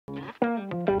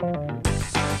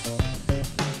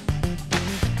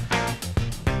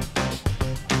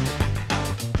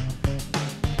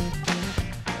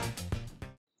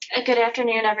Good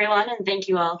afternoon, everyone, and thank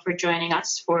you all for joining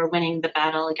us for Winning the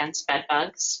Battle Against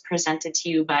Bedbugs, presented to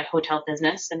you by Hotel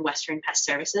Business and Western Pest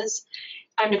Services.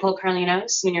 I'm Nicole Carlino,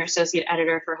 Senior Associate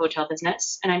Editor for Hotel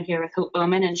Business, and I'm here with Hope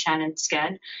Bowman and Shannon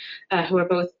Sked, who are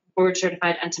both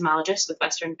board-certified entomologists with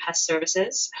Western Pest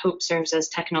Services. Hope serves as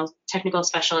technical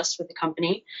specialist with the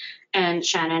company, and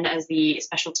Shannon as the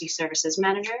Specialty Services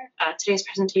Manager. Today's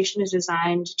presentation is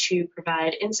designed to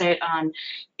provide insight on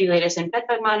the latest in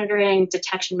bedbug monitoring,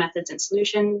 detection methods, and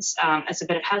solutions. As a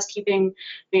bit of housekeeping,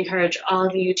 we encourage all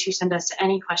of you to send us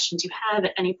any questions you have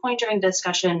at any point during the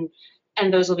discussion,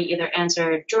 and those will be either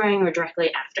answered during or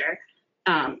directly after.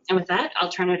 And with that, I'll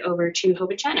turn it over to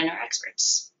Hope and Shannon, our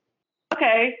experts.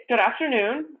 Okay, good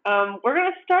afternoon. We're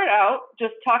going to start out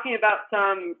just talking about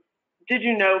some did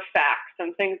you know facts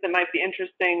and things that might be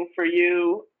interesting for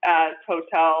you as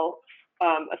hotel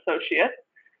associates.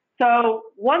 So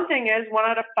one thing is 1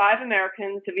 out of 5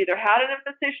 Americans have either had an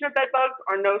infestation of bedbugs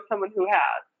or know someone who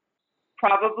has.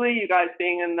 Probably you guys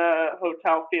being in the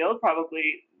hotel field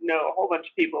probably know a whole bunch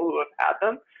of people who have had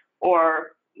them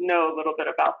or know a little bit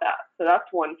about that. So that's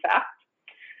one fact.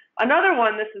 Another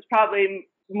one, this is probably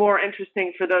more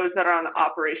interesting for those that are on the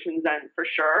operations end for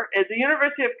sure, is the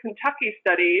University of Kentucky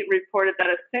study reported that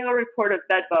a single report of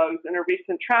bedbugs in a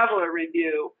recent traveler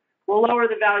review will lower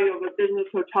the value of a business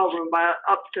hotel room by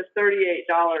up to $38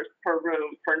 per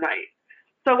room per night.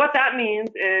 So what that means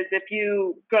is if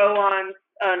you go on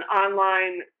an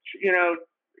online,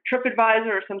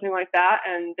 TripAdvisor or something like that,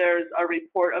 and there's a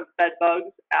report of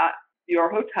bedbugs at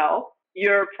your hotel,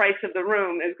 your price of the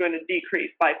room is going to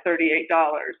decrease by $38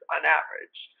 on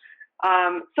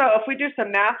average. So if we do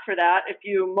some math for that, if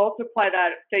you multiply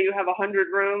that, say you have 100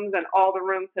 rooms and all the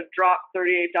rooms have dropped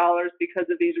 $38 because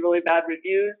of these really bad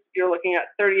reviews, you're looking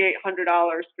at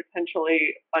 $3,800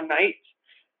 potentially a night.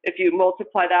 If you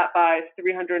multiply that by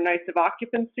 300 nights of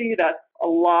occupancy, that's a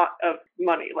lot of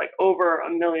money, like over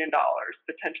 $1 million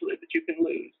potentially that you can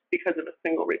lose because of a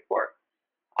single report.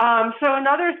 So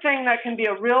another thing that can be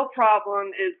a real problem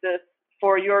is this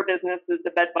for your business is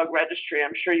the bedbug registry.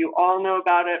 I'm sure you all know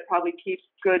about it, probably keeps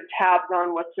good tabs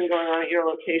on what's been going on at your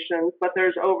locations, but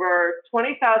there's over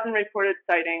 20,000 reported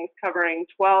sightings covering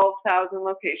 12,000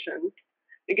 locations.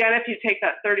 Again, if you take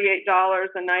that $38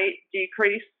 a night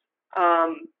decrease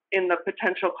in the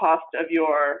potential cost of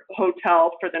your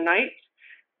hotel for the night,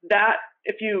 that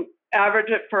if you average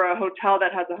it for a hotel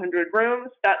that has 100 rooms,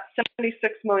 that's $76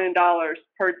 million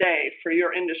per day for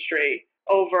your industry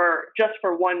over just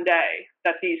for one day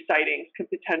that these sightings could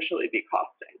potentially be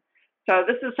costing. So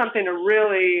this is something to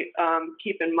really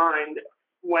keep in mind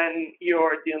when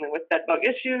you're dealing with bedbug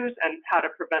issues and how to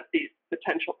prevent these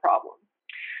potential problems.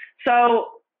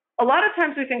 So a lot of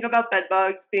times we think about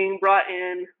bedbugs being brought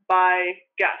in by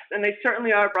guests, and they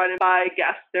certainly are brought in by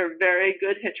guests. They're very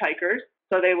good hitchhikers,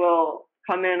 so they will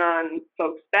come in on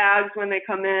folks' bags when they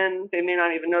come in. They may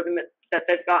not even know that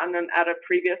they've gotten them at a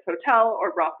previous hotel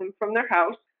or brought them from their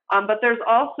house. But there's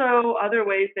also other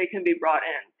ways they can be brought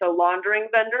in. So laundering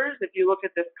vendors, if you look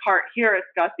at this cart here,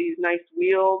 it's got these nice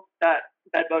wheels that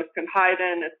bedbugs can hide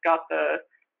in. It's got the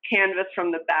canvas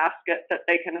from the basket that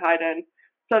they can hide in.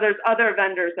 So there's other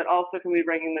vendors that also can be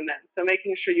bringing them in. So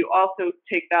making sure you also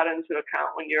take that into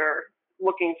account when you're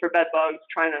looking for bedbugs,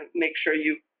 trying to make sure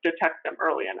you detect them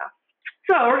early enough.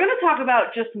 So we're going to talk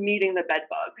about just meeting the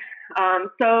bedbug.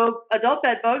 So adult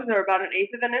bedbugs are about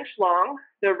 1/8 of an inch long.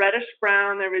 They're reddish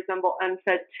brown. They resemble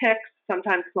unfed ticks,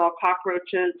 sometimes small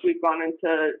cockroaches. We've gone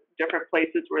into different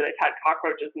places where they've had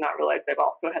cockroaches and not realized they've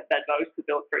also had bedbugs because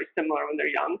they look very similar when they're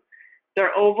young.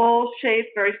 They're oval shaped,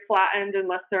 very flattened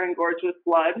unless they're engorged with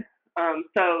blood.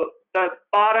 So the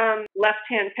bottom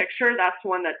left-hand picture, that's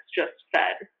one that's just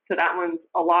fed. So that one's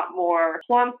a lot more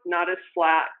plump, not as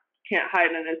flat. Can't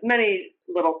hide in as many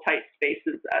little tight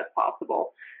spaces as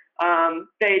possible.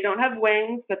 They don't have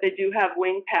wings, but they do have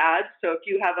wing pads. So if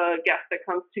you have a guest that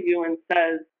comes to you and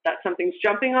says that something's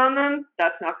jumping on them,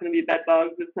 that's not going to be bed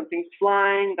bugs. If something's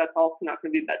flying, that's also not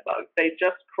going to be bed bugs. They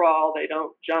just crawl. They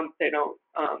don't jump. They don't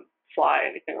fly,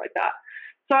 anything like that.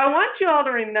 So I want you all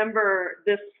to remember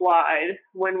this slide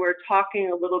when we're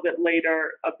talking a little bit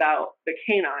later about the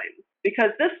canines,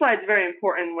 because this slide is very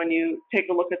important when you take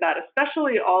a look at that,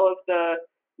 especially all of the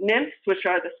nymphs, which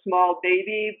are the small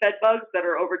baby bed bugs that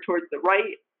are over towards the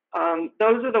right.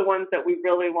 Those are the ones that we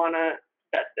really want to,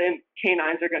 that the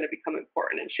canines are going to become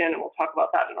important, and Shannon will talk about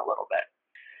that in a little bit.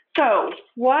 So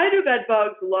why do bed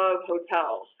bugs love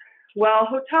hotels? Well,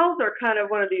 hotels are kind of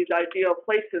one of these ideal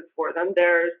places for them.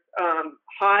 There's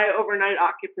high overnight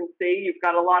occupancy. You've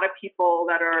got a lot of people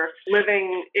that are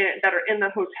living in, that are in the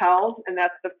hotels, and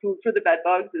that's the food for the bed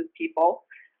bugs is people.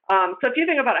 So if you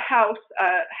think about a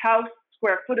house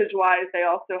square footage-wise, they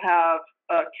also have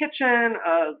a kitchen,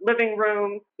 a living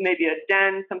room, maybe a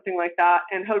den, something like that.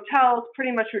 And hotels,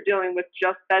 pretty much you're dealing with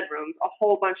just bedrooms, a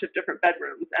whole bunch of different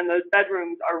bedrooms. And those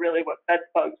bedrooms are really what bed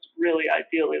bugs really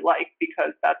ideally like,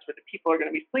 because that's where the people are going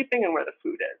to be sleeping and where the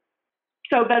food is.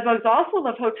 So bed bugs also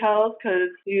love hotels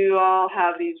because you all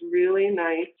have these really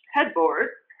nice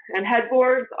headboards. And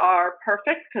headboards are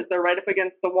perfect because they're right up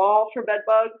against the wall for bed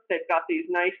bugs. They've got these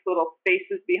nice little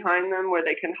spaces behind them where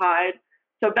they can hide.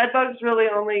 So bed bugs really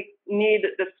only need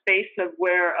the space of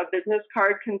where a business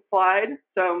card can slide.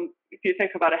 So if you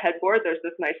think about a headboard, there's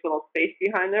this nice little space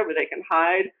behind there where they can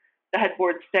hide. The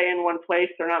headboards stay in one place.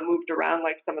 They're not moved around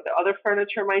like some of the other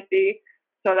furniture might be.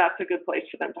 So that's a good place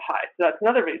for them to hide. So that's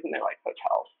another reason they like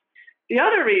hotels. The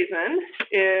other reason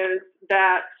is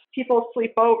that people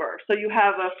sleep over. So you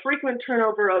have a frequent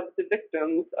turnover of the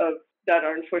victims that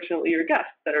are unfortunately your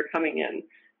guests that are coming in.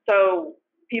 So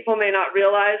people may not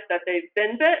realize that they've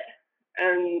been bit,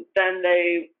 and then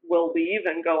they will leave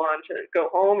and go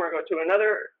home or go to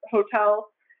another hotel.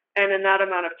 And in that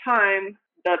amount of time,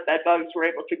 the bed bugs were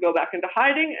able to go back into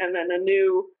hiding, and then a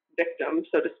new victim,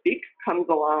 so to speak, comes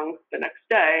along the next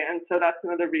day. And so that's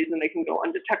another reason they can go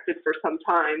undetected for some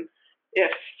time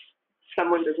if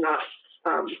someone does not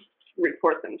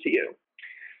report them to you.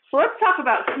 So let's talk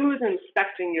about who's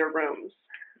inspecting your rooms.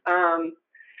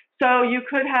 So you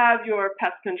could have your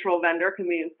pest control vendor can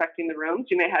be inspecting the rooms.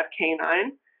 You may have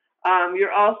canine.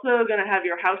 You're also going to have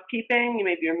your housekeeping. You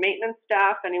may be your maintenance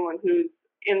staff. Anyone who's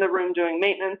in the room doing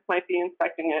maintenance might be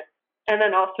inspecting it. And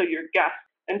then also your guests.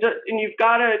 And you've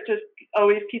got to just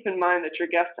always keep in mind that your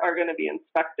guests are going to be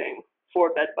inspecting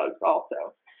for bed bugs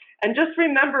also. And just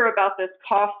remember about this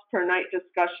cost per night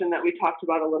discussion that we talked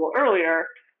about a little earlier,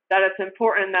 that it's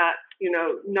important that,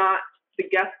 not the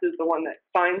guest is the one that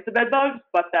finds the bed bugs,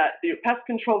 but that the pest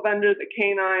control vendor, the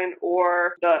canine,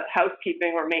 or the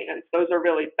housekeeping or maintenance, those are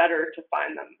really better to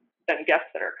find them than guests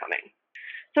that are coming.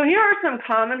 So here are some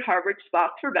common harborage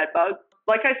spots for bed bugs.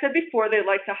 Like I said before, they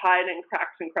like to hide in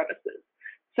cracks and crevices.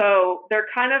 So they're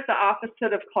kind of the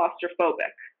opposite of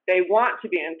claustrophobic. They want to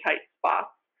be in tight spots.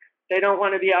 They don't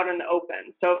want to be out in the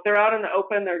open. So if they're out in the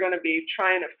open, they're going to be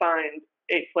trying to find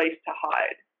a place to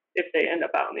hide if they end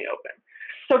up out in the open.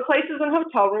 So places in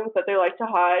hotel rooms that they like to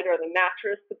hide are the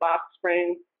mattress, the box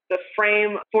spring, the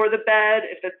frame for the bed.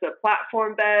 If it's a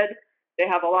platform bed, they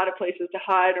have a lot of places to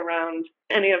hide around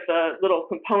any of the little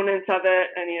components of it,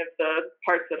 any of the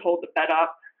parts that hold the bed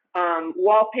up.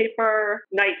 Wallpaper,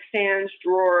 nightstands,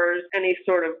 drawers, any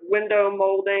sort of window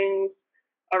moldings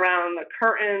around the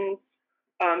curtains,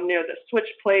 near the switch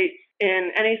plates,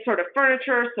 in any sort of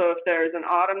furniture. So if there's an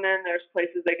ottoman, there's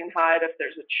places they can hide. If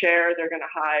there's a chair, they're going to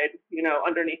hide,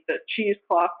 underneath the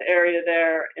cheesecloth area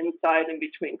there, inside and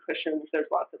between cushions. There's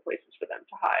lots of places for them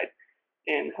to hide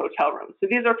in hotel rooms. So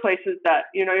these are places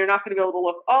that, you're not going to be able to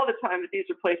look all the time, but these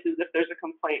are places, if there's a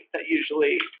complaint, that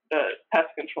usually the pest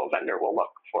control vendor will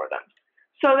look for them.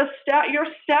 So your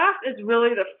staff is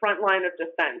really the front line of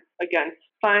defense against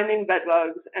finding bed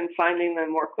bugs and finding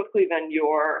them more quickly than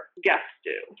your guests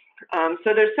do.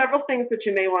 So there's several things that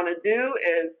you may want to do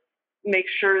is make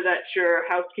sure that your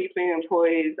housekeeping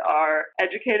employees are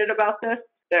educated about this.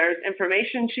 There's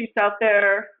information sheets out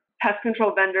there. Pest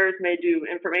control vendors may do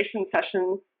information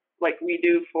sessions like we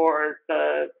do for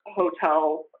the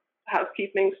hotel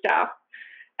housekeeping staff.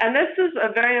 And this is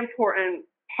a very important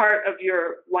part of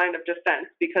your line of defense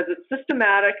because it's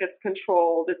systematic, it's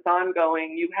controlled, it's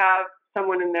ongoing. You have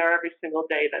someone in there every single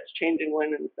day that's changing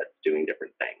linens, that's doing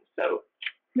different things. So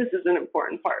this is an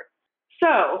important part.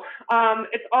 So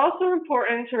it's also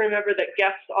important to remember that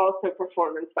guests also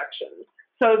perform inspections.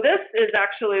 So this is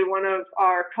actually one of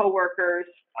our coworkers'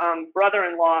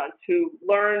 brother-in-laws who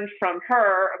learned from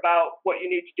her about what you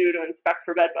need to do to inspect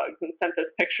for bed bugs and sent this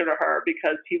picture to her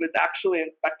because he was actually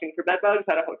inspecting for bed bugs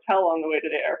at a hotel on the way to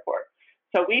the airport.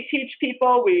 So we teach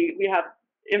people, we have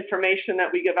information that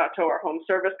we give out to our home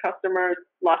service customers,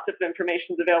 lots of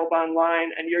information is available online,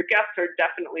 and your guests are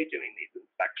definitely doing these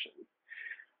inspections.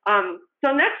 So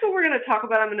next what we're going to talk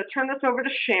about, I'm going to turn this over to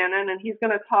Shannon, and he's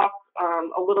going to talk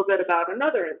a little bit about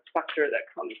another inspector that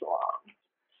comes along.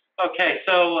 Okay,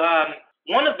 so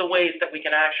one of the ways that we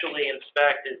can actually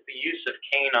inspect is the use of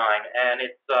canine, and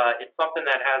it's something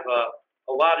that has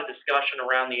a lot of discussion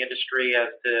around the industry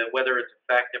as to whether it's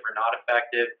effective or not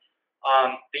effective.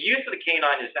 The use of the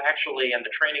canine is actually, and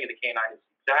the training of the canine is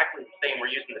exactly the same.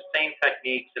 We're using the same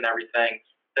techniques and everything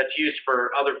that's used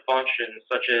for other functions,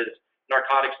 such as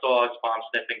narcotics dogs, bomb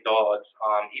sniffing dogs,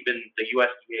 even the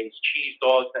USDA's cheese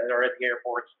dogs that are at the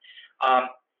airports.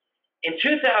 In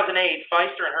 2008,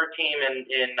 Feister and her team in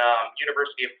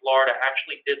University of Florida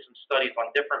actually did some studies on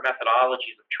different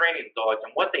methodologies of training dogs, and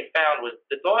what they found was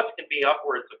the dogs can be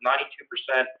upwards of 92%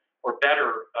 or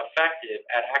better effective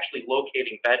at actually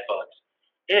locating bed bugs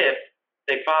if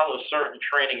they follow certain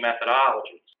training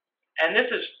methodologies. And this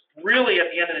is really, at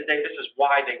the end of the day, this is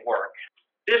why they work.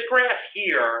 This graph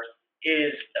here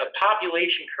is a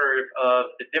population curve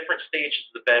of the different stages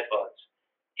of the bed bugs.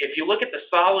 If you look at the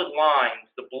solid lines,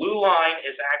 the blue line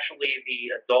is actually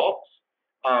the adults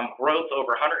growth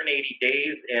over 180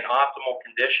 days in optimal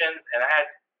conditions, and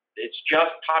it's just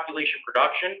population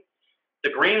production. The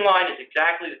green line is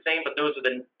exactly the same, but those are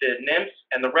the nymphs,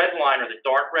 and the red line, or the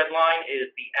dark red line,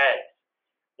 is the eggs.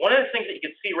 One of the things that you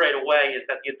can see right away is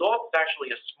that the adult is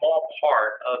actually a small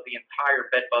part of the entire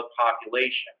bedbug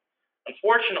population.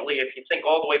 Unfortunately, if you think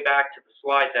all the way back to the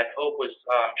slide that Hope was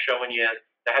showing you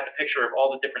that had the picture of all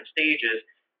the different stages,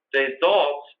 the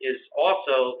adult is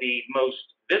also the most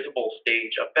visible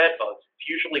stage of bedbugs. It's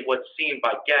usually what's seen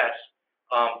by guests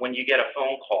when you get a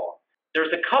phone call. There's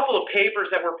a couple of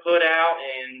papers that were put out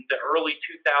in the early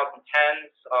 2010s,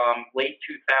 late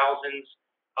 2000s,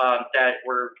 that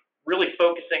were really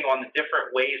focusing on the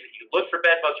different ways that you look for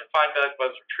bedbugs or find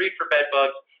bedbugs or treat for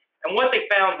bedbugs. And what they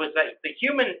found was that the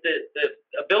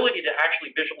ability to actually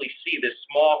visually see this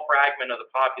small fragment of the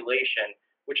population,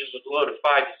 which is as low to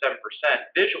 5 to 7%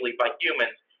 visually by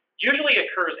humans, usually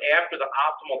occurs after the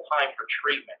optimal time for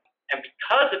treatment. And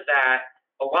because of that,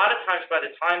 a lot of times by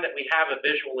the time that we have a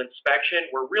visual inspection,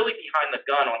 we're really behind the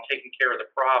gun on taking care of the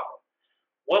problem.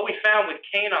 What we found with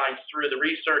canines through the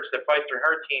research that Pfizer and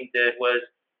her team did was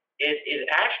it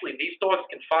actually, these dogs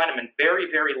can find them in very,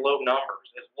 very low numbers,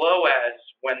 as low as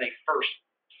when they first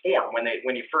form,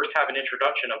 when you first have an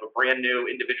introduction of a brand new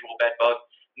individual bed bug,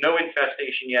 no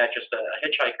infestation yet, just a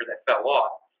hitchhiker that fell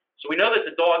off. So we know that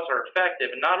the dogs are effective,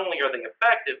 and not only are they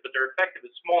effective, but they're effective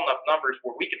in small enough numbers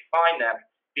where we can find them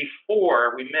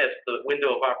before we miss the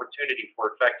window of opportunity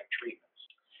for effective treatments.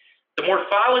 The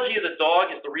morphology of the dog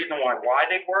is the reason why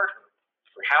they work,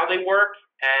 or how they work,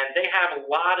 and they have a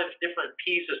lot of different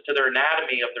pieces to their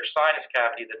anatomy of their sinus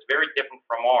cavity that's very different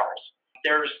from ours.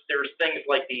 There's things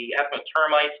like the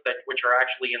ethmotermites, which are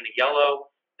actually in the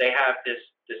yellow. They have this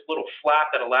little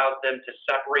flap that allows them to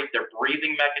separate their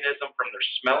breathing mechanism from their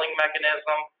smelling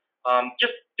mechanism.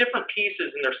 Just different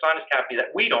pieces in their sinus cavity that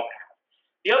we don't have.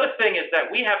 The other thing is that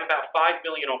we have about 5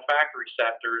 million olfactory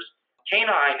receptors.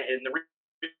 Canine in the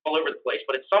all over the place,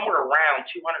 but it's somewhere around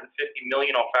 250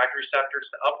 million olfactory receptors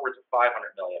to upwards of 500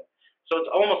 million. So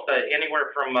it's almost anywhere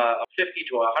from a 50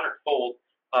 to 100-fold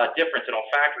difference in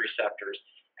olfactory receptors.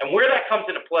 And where that comes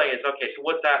into play is, okay, so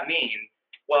what's that mean?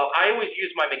 Well, I always use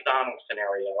my McDonald's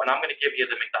scenario, and I'm going to give you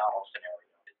the McDonald's scenario.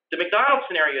 The McDonald's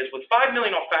scenario is with 5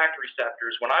 million olfactory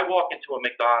receptors. When I walk into a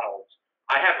McDonald's,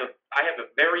 I have a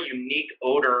very unique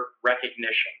odor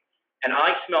recognition. And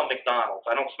I smell McDonald's.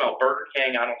 I don't smell Burger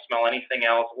King. I don't smell anything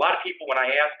else. A lot of people, when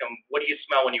I ask them, what do you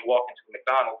smell when you walk into a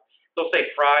McDonald's, they'll say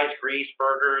fries, grease,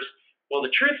 burgers. Well, the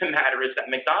truth of the matter is that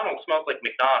McDonald's smells like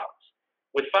McDonald's.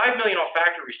 With 5 million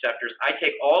olfactory receptors, I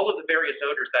take all of the various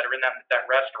odors that are in that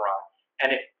restaurant, and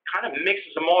it kind of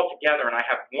mixes them all together, and I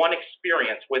have one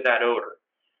experience with that odor.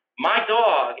 My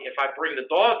dog, if I bring the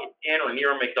dog in or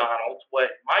near McDonald's, what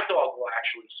my dog will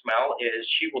actually smell is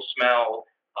she will smell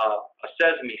a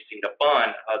sesame seed, a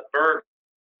bun, a burger,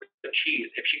 a cheese.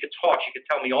 If she could talk, she could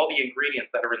tell me all the ingredients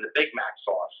that are in the Big Mac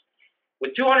sauce.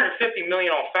 With 250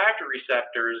 million olfactory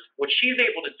receptors, what she's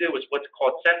able to do is what's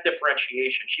called scent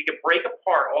differentiation. She can break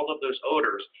apart all of those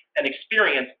odors and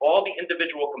experience all the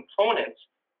individual components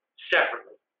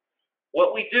separately.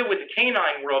 What we do with the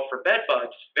canine world for bed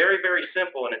bugs, very, very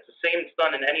simple, and it's the same as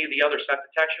done in any of the other scent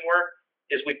detection work,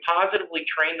 is we positively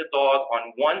train the dog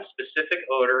on one specific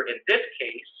odor. In this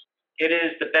case, it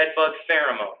is the bedbug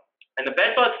pheromone. And the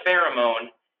bedbug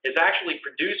pheromone is actually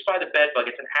produced by the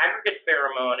bedbug. It's an aggregate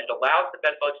pheromone. It allows the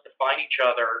bedbugs to find each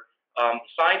other.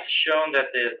 Science has shown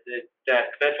that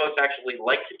that bedbugs actually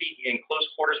like to be in close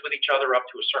quarters with each other up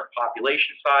to a certain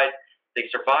population size. They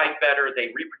survive better.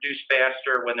 They reproduce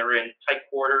faster when they're in tight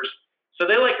quarters. So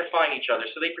they like to find each other.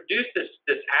 So they produce this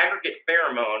aggregate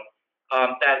pheromone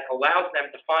that allows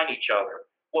them to find each other.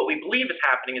 What we believe is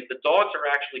happening is the dogs are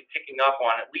actually picking up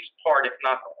on at least part, if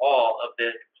not all, of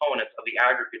the components of the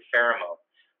aggregate pheromone.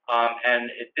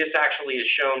 This actually is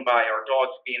shown by our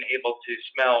dogs being able to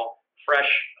smell fresh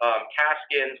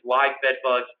caskins, live bed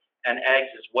bugs, and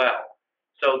eggs as well.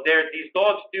 So these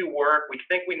dogs do work. We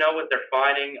think we know what they're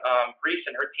finding. Grease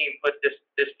and her team put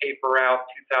this paper out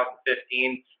in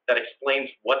 2015 that explains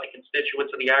what the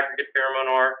constituents of the aggregate pheromone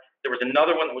are. There was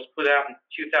another one that was put out in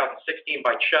 2016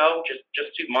 by Cho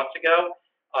just 2 months ago,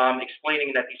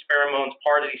 explaining that these pheromones,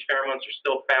 part of these pheromones are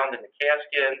still found in the calf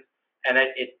skins, and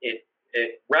it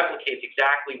replicates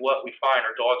exactly what we find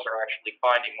our dogs are actually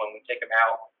finding when we take them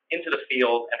out into the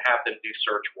field and have them do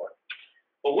search work.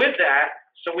 But with that,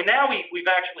 so we've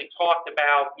actually talked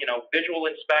about, visual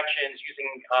inspections, using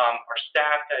our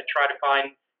staff to try to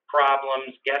find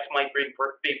problems. Guests might be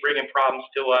bringing problems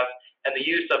to us, and the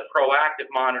use of proactive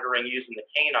monitoring using the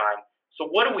canine. So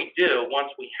what do we do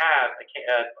once we have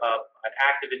an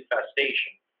active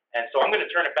infestation? And so I'm going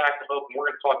to turn it back to Hope, and we're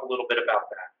going to talk a little bit about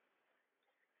that.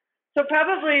 So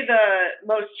probably the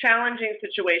most challenging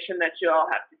situation that you all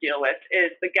have to deal with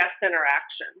is the guest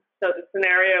interaction. So the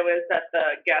scenario is that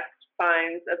the guest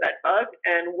finds a bed bug,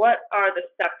 and what are the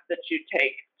steps that you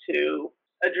take to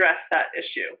address that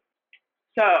issue?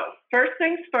 So first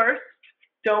things first,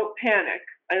 don't panic.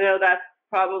 I know that's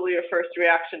probably your first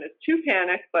reaction is to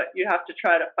panic, but you have to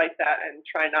try to fight that and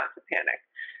try not to panic.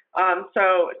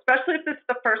 So especially if this is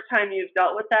the first time you've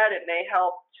dealt with that, it may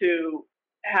help to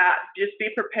just be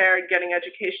prepared. Getting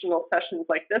educational sessions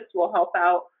like this will help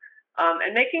out,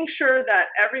 and making sure that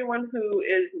everyone who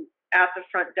is at the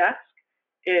front desk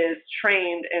is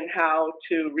trained in how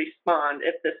to respond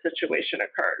if this situation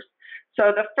occurs.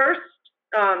 So the first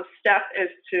step is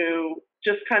to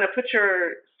just kind of put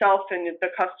yourself in the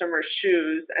customer's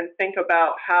shoes and think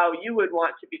about how you would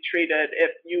want to be treated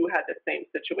if you had the same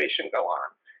situation go on.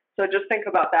 So just think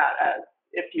about that as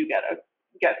if you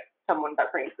get someone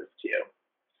that brings this to you.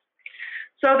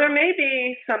 So there may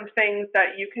be some things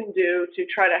that you can do to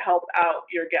try to help out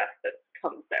your guest that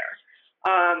comes there.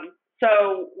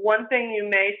 So one thing you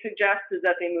may suggest is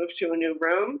that they move to a new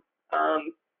room.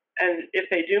 And if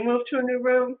they do move to a new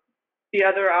room, the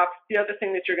other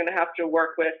thing that you're going to have to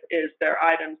work with is their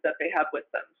items that they have with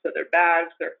them. So their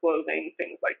bags, their clothing,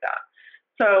 things like that.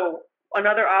 So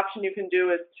another option you can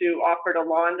do is to offer to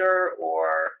launder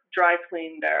or dry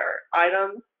clean their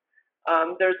items.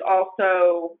 There's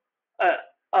also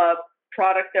a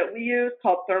product that we use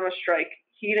called ThermoStrike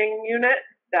heating unit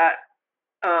that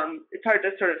it's hard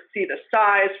to sort of see the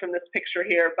size from this picture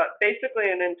here, but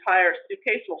basically an entire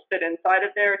suitcase will fit inside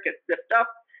of there. It gets zipped up,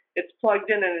 it's plugged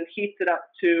in, and it heats it up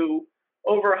to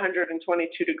over 122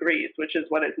 degrees, which is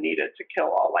what is needed to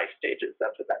kill all life stages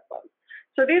of the bed bug.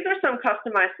 So these are some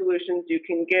customized solutions you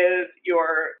can give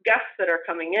your guests that are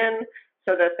coming in,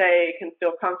 so that they can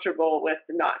feel comfortable with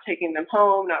not taking them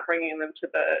home, not bringing them to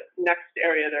the next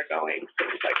area they're going,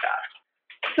 things like that.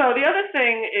 So the other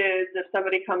thing is if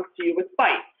somebody comes to you with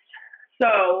bites.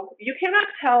 So you cannot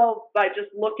tell by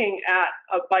just looking at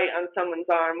a bite on someone's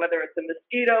arm whether it's a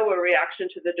mosquito or reaction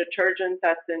to the detergent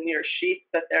that's in your sheets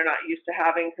that they're not used to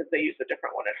having because they use a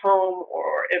different one at home,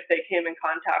 or if they came in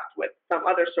contact with some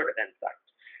other sort of insect,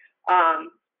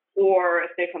 or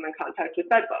if they come in contact with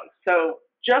bed bugs. So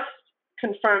just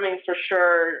confirming for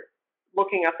sure,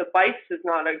 looking at the bites is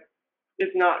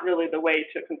not really the way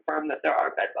to confirm that there are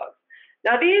bed bugs.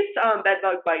 Now these bed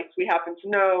bug bites we happen to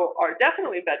know are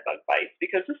definitely bed bug bites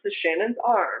because this is Shannon's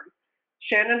arm.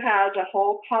 Shannon has a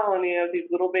whole colony of these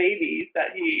little babies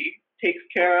that he takes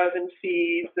care of and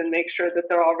feeds and makes sure that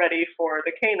they're all ready for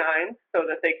the canine so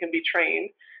that they can be trained.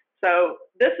 So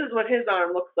this is what his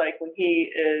arm looks like when he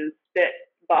is bit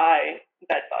by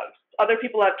bed bugs. Other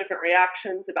people have different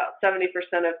reactions. About 70%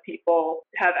 of people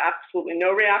have absolutely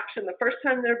no reaction the first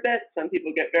time they're bit. Some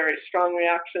people get very strong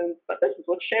reactions, but this is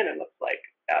what Shannon looks like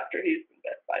after he's been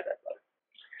bit by bed bugs.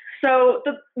 So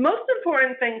the most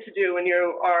important thing to do when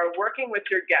you are working with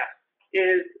your guests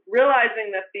is realizing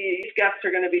that these guests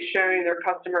are going to be sharing their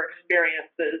customer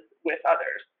experiences with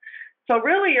others. So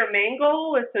really your main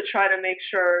goal is to try to make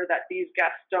sure that these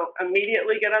guests don't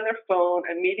immediately get on their phone,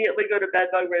 immediately go to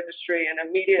bedbug registry, and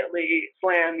immediately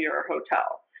slam your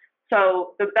hotel.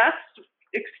 So the best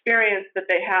experience that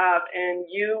they have in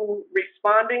you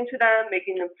responding to them,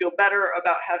 making them feel better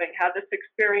about having had this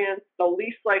experience, the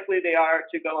least likely they are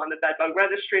to go on the bedbug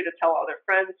registry, to tell all their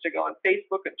friends, to go on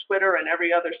Facebook and Twitter and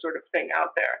every other sort of thing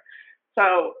out there.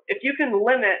 So if you can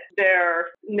limit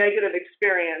their negative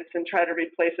experience and try to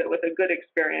replace it with a good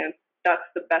experience, that's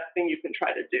the best thing you can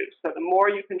try to do. So the more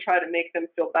you can try to make them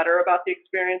feel better about the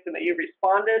experience and that you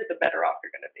responded, the better off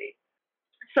you're going to be.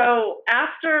 So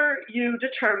after you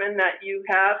determine that you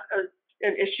have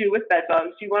an issue with bed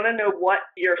bugs, you want to know what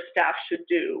your staff should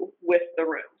do with the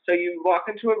room. So you walk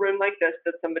into a room like this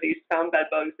that somebody's found bed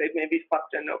bugs, they've maybe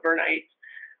slept in overnight.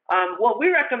 What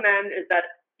we recommend is that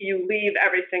you leave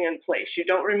everything in place. You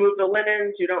don't remove the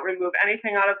linens, you don't remove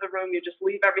anything out of the room, you just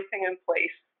leave everything in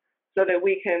place so that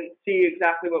we can see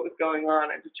exactly what was going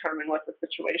on and determine what the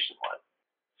situation was.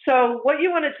 So what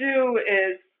you want to do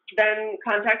is then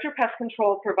contact your pest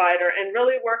control provider and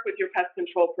really work with your pest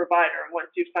control provider once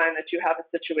you find that you have a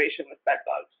situation with bed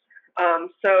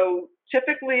bugs. So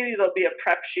typically there'll be a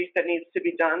prep sheet that needs to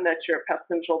be done that your pest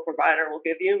control provider will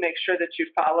give you. Make sure that you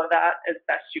follow that as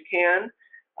best you can.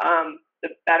 The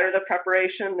better the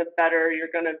preparation, the better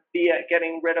you're going to be at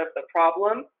getting rid of the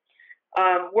problem.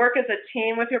 Work as a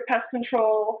team with your pest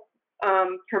control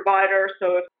provider.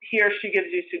 So if he or she gives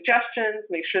you suggestions,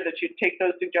 make sure that you take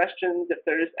those suggestions. If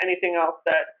there's anything else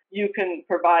that you can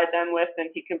provide them with and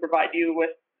he can provide you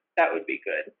with, that would be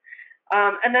good.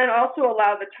 And then also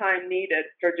allow the time needed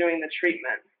for doing the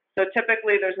treatment. So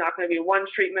typically there's not going to be one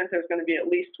treatment, there's going to be at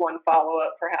least one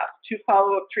follow-up, perhaps 2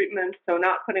 follow-up treatments, so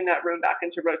not putting that room back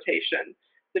into rotation.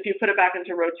 If you put it back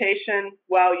into rotation,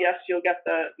 well, yes, you'll get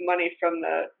the money from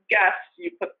the guests,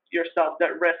 you put yourselves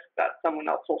at risk that someone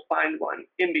else will find one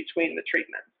in between the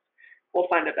treatments.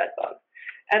 We'll find a bed bug.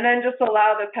 And then just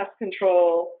allow the pest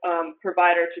control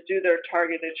provider to do their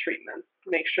targeted treatments.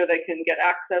 Make sure they can get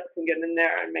access and get in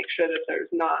there and make sure that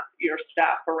there's not your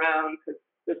staff around, because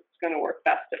it's going to work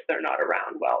best if they're not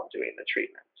around while doing the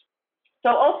treatment.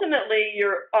 So ultimately,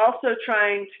 you're also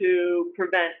trying to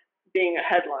prevent being a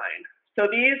headline. So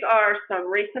these are some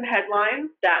recent headlines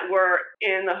that were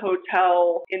in the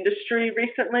hotel industry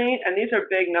recently, and these are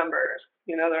big numbers.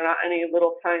 You know, they're not any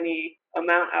little tiny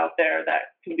amount out there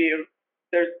that can be,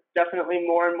 there's definitely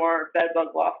more and more bed bug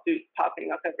lawsuits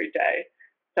popping up every day.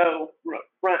 So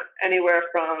run anywhere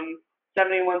from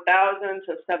 $71,000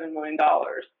 to $7 million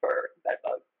for bed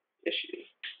bug issues.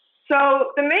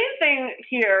 So the main thing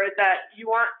here is that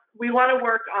we want to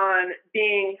work on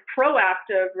being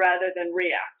proactive rather than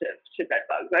reactive to bed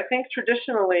bugs. I think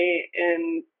traditionally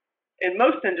in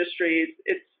most industries,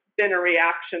 it's been a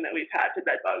reaction that we've had to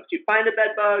bed bugs. You find a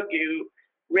bed bug, you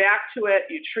react to it,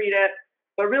 you treat it,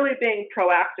 but really being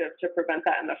proactive to prevent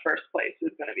that in the first place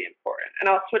is going to be important. And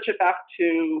I'll switch it back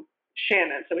to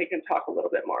Shannon so we can talk a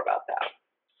little bit more about that.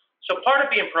 So part of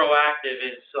being proactive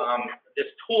is this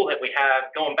tool that we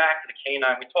have, going back to the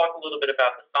canine. We talked a little bit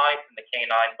about the science in the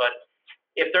canine, but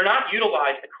if they're not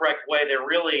utilized the correct way, they're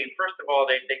really, first of all,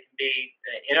 they can be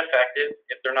ineffective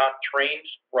if they're not trained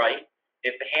right,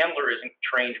 if the handler isn't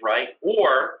trained right,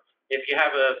 or if you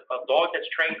have a dog that's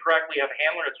trained correctly, you have a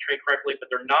handler that's trained correctly, but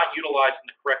they're not utilized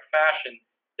in the correct fashion,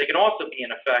 they can also be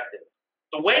ineffective.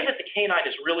 The way that the canine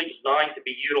is really designed to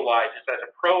be utilized is as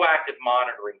a proactive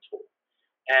monitoring tool.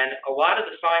 And a lot of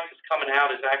the science that's coming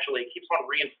out is actually, it keeps on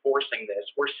reinforcing this.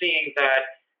 We're seeing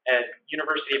that at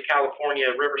University of California,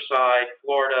 Riverside,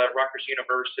 Florida, Rutgers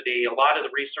University, a lot of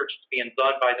the research that's being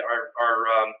done by our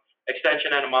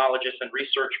extension entomologists and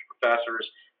research professors,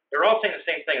 they're all saying the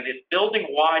same thing. This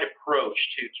building-wide approach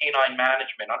to canine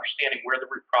management, understanding where the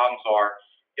root problems are,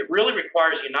 it really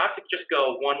requires you not to just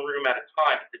go one room at a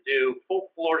time, but to do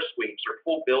full floor sweeps or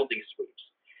full building sweeps,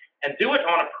 and do it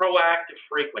on a proactive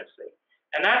frequency.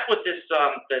 And that's what this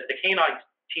the canine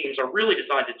teams are really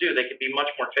designed to do. They can be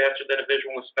much more faster than a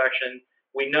visual inspection.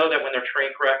 We know that when they're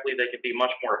trained correctly, they can be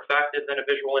much more effective than a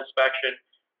visual inspection.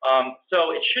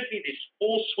 So it should be this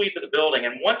full sweep of the building.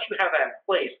 And once you have that in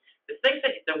place,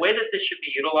 the way that this should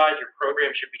be utilized, your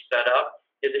program should be set up,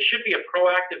 is it should be a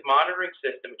proactive monitoring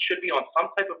system. It should be on some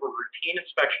type of a routine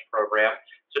inspection program.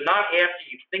 So not after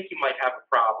you think you might have a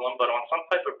problem, but on some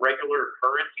type of regular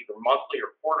occurrence, either monthly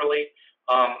or quarterly.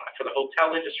 For the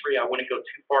hotel industry, I wouldn't go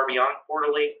too far beyond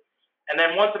quarterly. And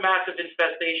then once a massive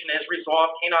infestation is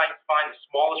resolved, canines find the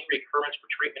smallest recurrence for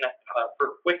treatment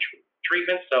for quick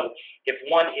treatment. So if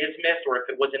one is missed or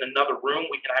if it was in another room,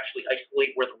 we can actually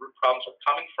isolate where the root problems are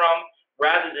coming from,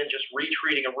 rather than just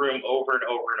retreating a room over and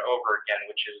over and over again,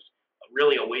 which is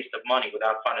really a waste of money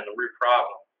without finding the root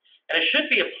problem. And it should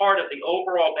be a part of the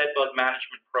overall bedbug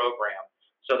management program.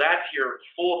 So that's your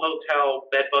full hotel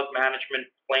bedbug management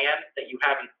plan that you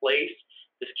have in place.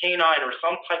 This canine or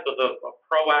some type of a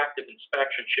proactive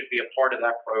inspection should be a part of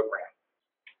that program.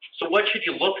 So what should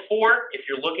you look for if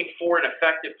you're looking for an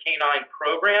effective canine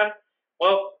program?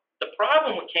 Well, the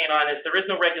problem with canine is there is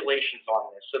no regulations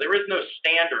on this. So there is no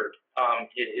standard.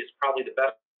 It is probably the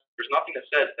best. There's nothing that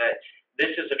says that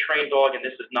this is a trained dog and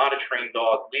this is not a trained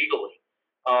dog legally.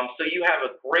 So you have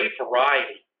a great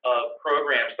variety of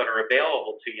programs that are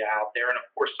available to you out there. And of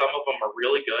course, some of them are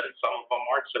really good and some of them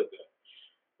aren't so good.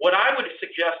 What I would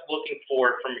suggest looking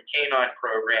for from a canine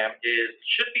program is it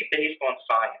should be based on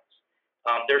science.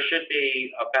 There should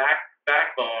be a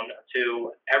backbone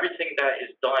to everything that is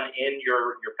done in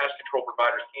your pest control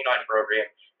provider's canine program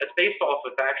that's based off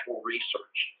of actual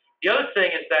research. The other thing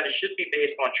is that it should be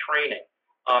based on training,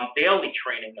 daily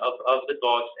training of the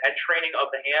dogs and training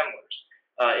of the handlers.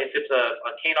 If it's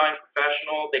a canine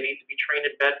professional, they need to be trained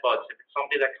in bed bugs. If it's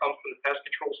somebody that comes from the pest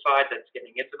control side that's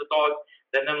getting into the dogs,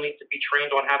 then they'll need to be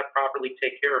trained on how to properly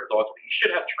take care of dogs. But you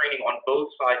should have training on both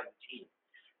sides of the team.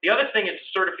 The other thing is the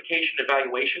certification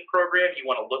evaluation program. You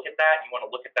want to look at that. You want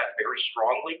to look at that very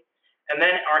strongly. And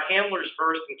then our handlers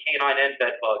versed in canine and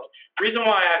bed bugs. The reason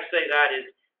why I say that is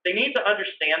they need to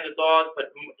understand the dog, but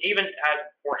even as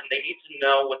important, they need to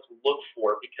know what to look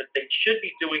for because they should be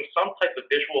doing some type of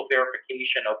visual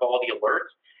verification of all the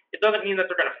alerts. It doesn't mean that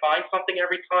they're going to find something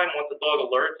every time. Once the dog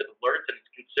alerts, it alerts and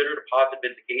it's considered a positive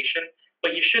indication,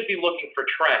 but you should be looking for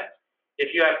trends.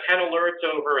 If you have 10 alerts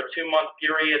over a 2-month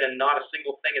period and not a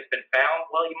single thing has been found,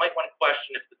 well, you might want to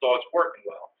question if the dog's working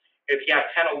well. If you have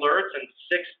 10 alerts and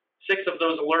six of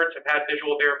those alerts have had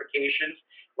visual verifications,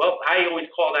 well, I always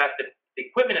call that the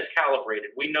equipment is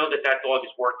calibrated. We know that that dog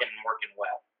is working and working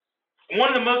well. And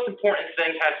one of the most important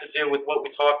things has to do with what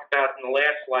we talked about in the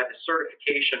last slide, the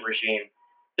certification regime.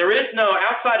 There is no,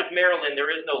 outside of Maryland,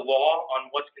 there is no law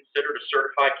on what's considered a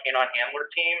certified canine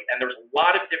handler team, and there's a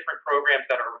lot of different programs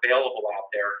that are available out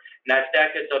there. And that's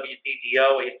DECA,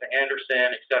 WDDO, ASA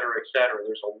Anderson, et cetera, et cetera.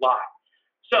 There's a lot.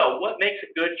 So what makes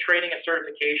a good training and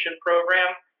certification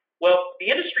program? Well, the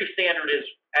industry standard is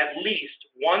at least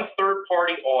one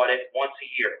third-party audit once a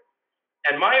year.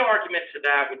 And my argument to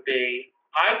that would be,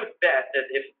 I would bet that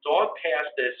if a dog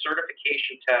passed this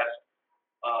certification test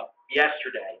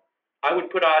yesterday, I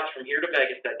would put odds from here to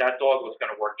Vegas that that dog was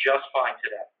going to work just fine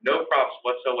today. No problems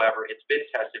whatsoever. It's been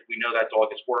tested. We know that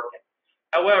dog is working.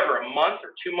 However, a month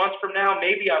or 2 months from now,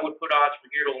 maybe I would put odds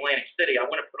from here to Atlantic City. I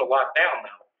wouldn't put a lot down,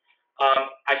 though.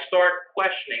 I start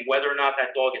questioning whether or not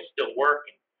that dog is still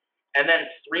working. And then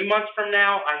 3 months from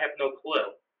now, I have no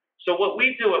clue. So what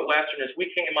we do at Western is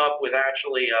we came up with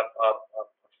actually a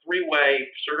three-way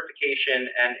certification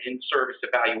and in-service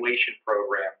evaluation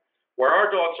program where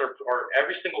our dogs are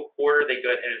every single quarter, they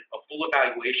get a full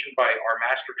evaluation by our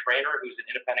master trainer, who's an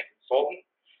independent consultant.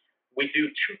 We do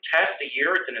 2 tests a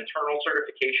year. It's an internal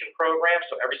certification program.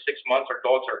 So every 6 months, our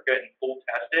dogs are getting full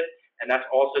tested, and that's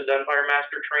also done by our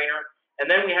master trainer. And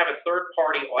then we have a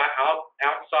third-party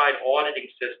outside auditing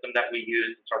system that we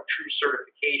use. It's our true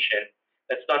certification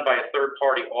that's done by a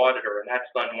third-party auditor, and that's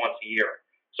done once a year.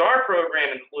 So our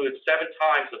program includes 7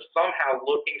 times of somehow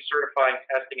looking, certifying,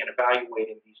 testing, and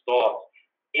evaluating these dogs,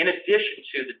 in addition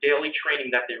to the daily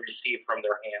training that they receive from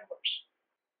their handlers.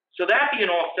 So that being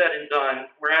all said and done,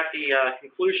 we're at the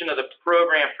conclusion of the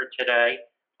program for today.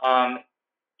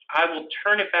 I will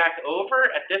turn it back over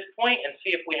at this point and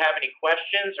see if we have any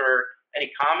questions or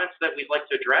any comments that we'd like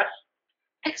to address.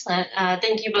 Excellent.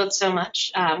 Thank you both so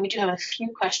much. We do have a few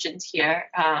questions here.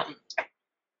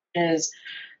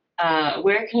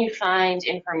 Where can you find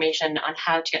information on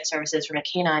how to get services from a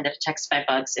canine that detects bed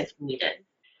bugs if needed?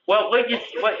 Well,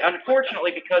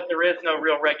 unfortunately, because there is no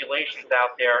real regulations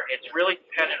out there, it's really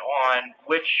dependent on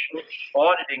which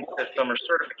auditing system or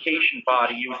certification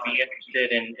body you would be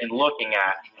interested in looking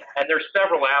at. And there's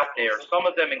several out there. Some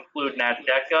of them include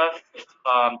NASDECA,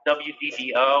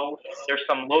 WDDO. There's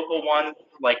some local ones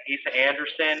like ASA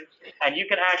Anderson, and you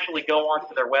can actually go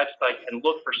onto their website and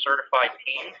look for certified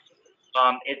teams.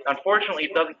 Unfortunately,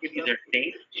 it doesn't give you their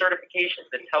date certifications.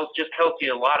 It just tells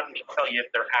you, a lot of them tell you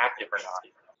if they're active or not.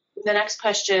 The next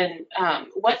question,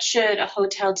 what should a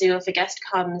hotel do if a guest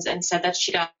comes and said that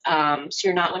she got, so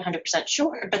you're not 100%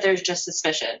 sure, but there's just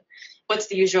suspicion? What's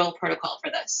the usual protocol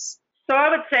for this? So I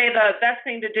would say the best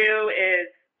thing to do is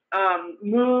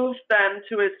move them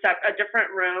to a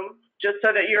different room, just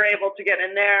so that you're able to get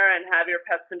in there and have your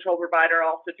pest control provider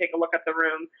also take a look at the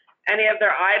room. Any of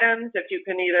their items, if you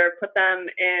can either put them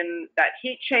in that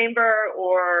heat chamber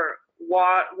or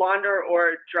launder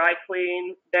or dry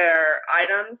clean their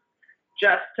items,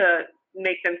 just to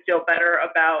make them feel better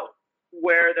about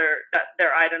where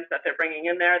their items that they're bringing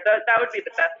in there. That would be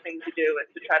the best thing to do, is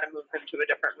to try to move them to a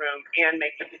different room and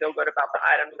make them feel good about the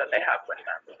items that they have with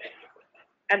them.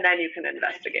 And then you can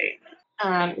investigate.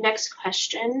 Next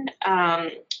question,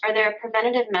 are there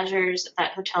preventative measures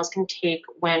that hotels can take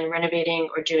when renovating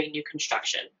or doing new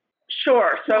construction?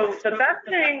 Sure. So the best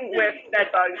thing with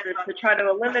bed bugs is to try to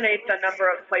eliminate the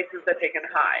number of places that they can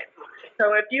hide.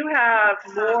 So if you have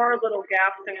more little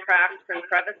gaps and cracks and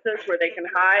crevices where they can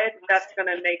hide, that's going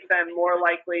to make them more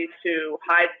likely to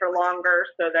hide for longer,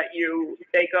 so that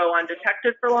they go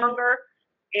undetected for longer,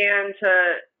 and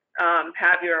to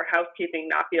have your housekeeping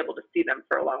not be able to see them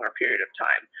for a longer period of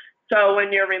time. So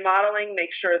when you're remodeling,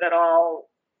 make sure that all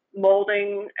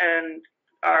molding and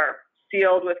are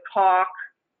sealed with caulk.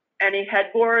 Any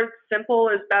headboards, simple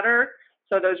is better,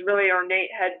 So those really ornate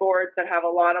headboards that have a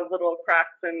lot of little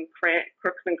cracks and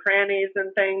crooks and crannies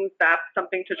and things, that's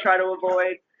something to try to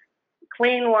avoid.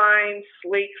 Clean line,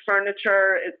 sleek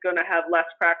furniture is going to have less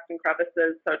cracks and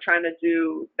crevices, so trying to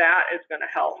do that is going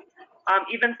to help.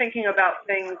 Even thinking about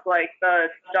things like the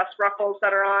dust ruffles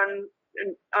that are on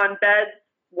beds,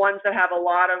 ones that have a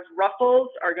lot of ruffles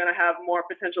are going to have more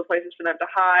potential places for them to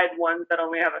hide. Ones that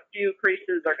only have a few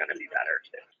creases are going to be better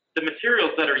too. The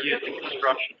materials that are used in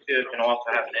construction too can also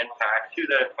have an impact. Two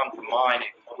that have come to mind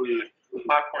include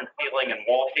popcorn ceiling and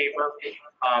wallpaper.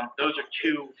 Those are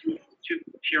two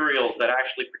materials that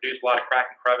actually produce a lot of crack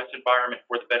and crevice environment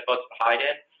for the bed bugs to hide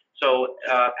in. So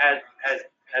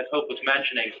as Hope was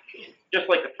mentioning, just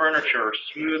like the furniture,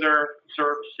 smoother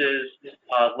surfaces,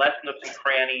 less nooks and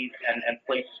crannies, and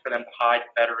places for them to hide,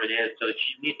 the better it is. So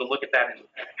you need to look at that and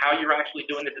how you're actually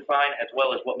doing the design, as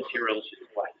well as what materials you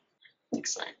select.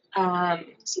 Excellent.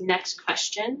 So next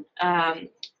question.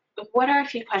 What are a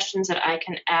few questions that I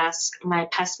can ask my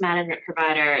pest management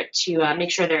provider to make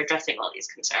sure they're addressing all these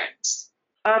concerns?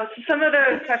 So some of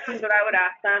the questions that I would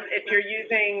ask them, if you're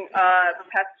using a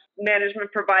pest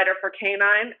management provider for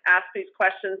canine, ask these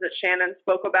questions that Shannon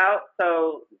spoke about.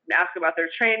 So ask about their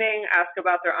training, ask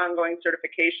about their ongoing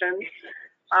certifications.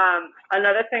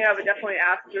 Another thing I would definitely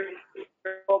ask your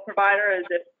provider is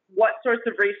what sorts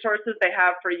of resources they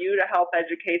have for you to help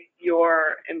educate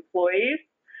your employees.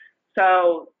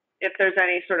 So if there's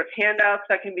any sort of handouts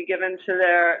that can be given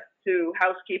to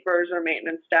housekeepers or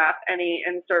maintenance staff, any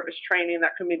in-service training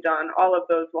that can be done, all of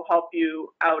those will help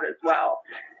you out as well.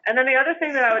 And then the other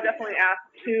thing that I would definitely ask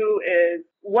too is,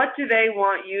 what do they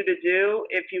want you to do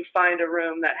if you find a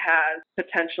room that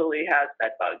potentially has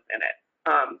bed bugs in it?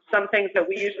 Some things that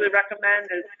we usually recommend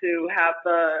is to have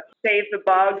save the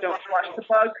bug, don't flush the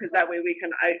bug, because that way we can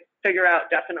figure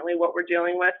out definitely what we're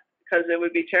dealing with. Because it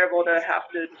would be terrible to have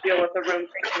to deal with a room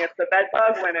thinking it's a bed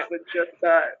bug when it was just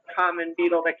a common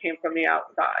beetle that came from the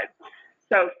outside.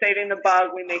 So saving the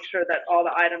bug, we make sure that all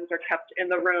the items are kept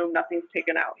in the room, nothing's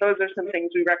taken out. Those are some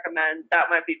things we recommend. That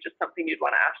might be just something you'd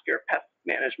want to ask your pest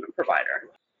management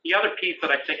provider. The other piece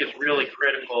that I think is really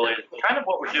critical is kind of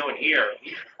what we're doing here.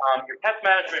 Your pest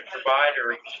management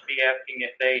provider should be asking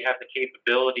if they have the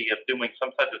capability of doing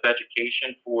some type of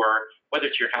education for whether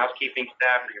it's your housekeeping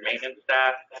staff or your maintenance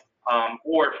staff,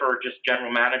 or for just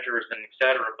general managers and et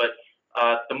cetera. But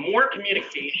the more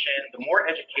communication, the more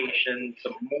education,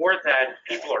 the more that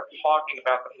people are talking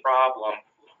about the problem,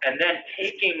 and then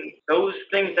taking those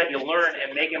things that you learn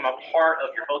and making them a part of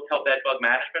your hotel bed bug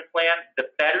management plan, the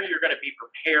better you're going to be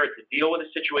prepared to deal with a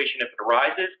situation if it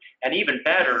arises, and even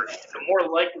better, the more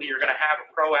likely you're going to have a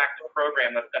proactive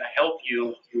program that's going to help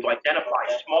you to identify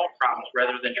small problems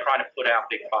rather than trying to put out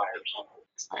big fires.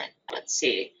 Excellent. Let's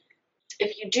see.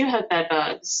 If you do have bed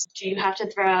bugs, do you have to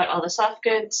throw out all the soft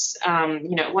goods?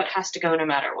 What has to go no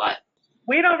matter what?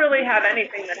 We don't really have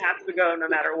anything that has to go no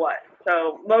matter what.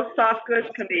 So most soft goods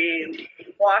can be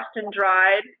washed and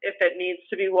dried if it needs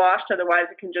to be washed. Otherwise,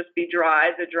 it can just be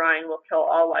dried. The drying will kill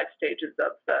all life stages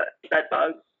of the bed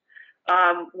bugs.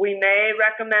 We may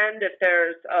recommend if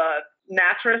there's a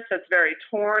mattress that's very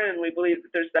torn and we believe that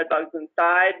there's bed bugs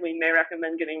inside, we may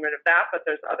recommend getting rid of that, but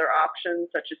there's other options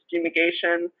such as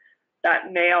fumigation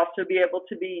that may also be able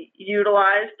to be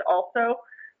utilized also.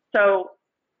 So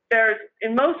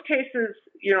in most cases,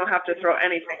 you don't have to throw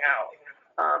anything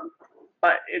out,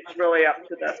 but it's really up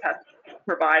to the pest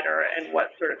provider and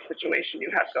what sort of situation you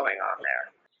have going on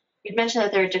there. You've mentioned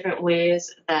that there are different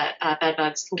ways that bed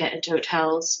bugs can get into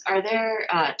hotels. Are there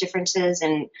differences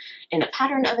in the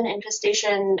pattern of an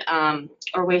infestation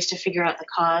or ways to figure out the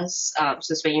cause? So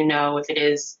this way you know if it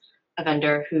is a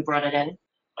vendor who brought it in?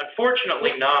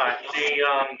 Unfortunately not.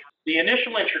 The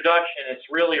initial introduction is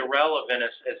really irrelevant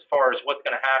as far as what's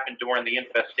going to happen during the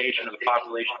infestation of the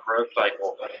population growth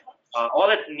cycle. All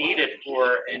that's needed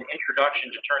for an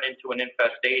introduction to turn into an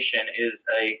infestation is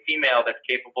a female that's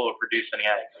capable of producing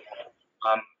eggs.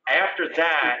 After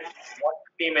that, once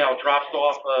the female drops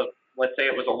off of, let's say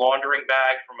it was a laundering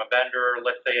bag from a vendor,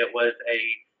 let's say it was a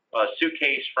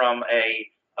suitcase from a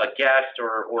guest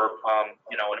or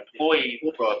an employee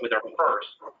with her purse.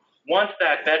 Once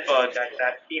that bed bug,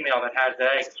 that female that has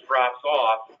eggs, drops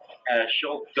off,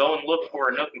 she'll go and look for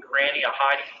a nook and cranny, a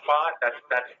hiding spot.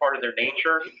 That's part of their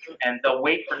nature, and they'll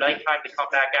wait for nighttime to come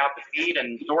back out to feed.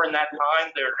 And during that time,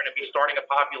 they're going to be starting a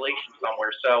population somewhere.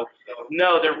 So,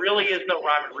 no, there really is no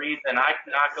rhyme or reason. I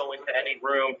cannot go into any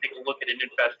room, take a look at an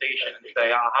infestation, and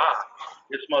say, "Aha,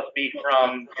 this must be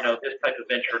from this type of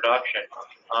introduction."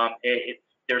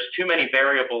 There's too many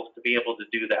variables to be able to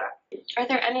do that. Are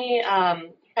there any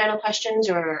final questions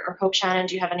or Hope, Shannon,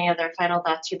 do you have any other final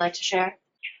thoughts you'd like to share?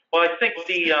 Well, I think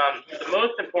the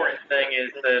most important thing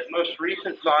is the most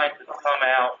recent science has come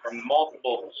out from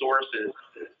multiple sources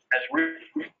has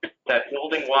revealed that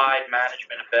building-wide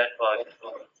management of bed bugs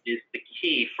is the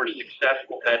key for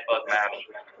successful bed bug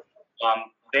management.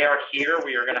 They are here.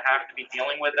 We are going to have to be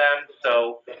dealing with them.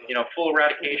 So, full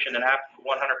eradication and 100%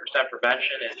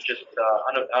 prevention is just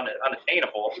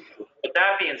unattainable. But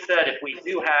that being said, if we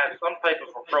do have some type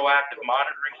of a proactive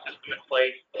monitoring system in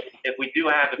place, if we do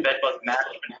have a bed bug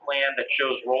management plan that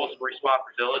shows roles and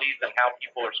responsibilities and how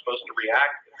people are supposed to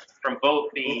react from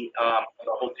both the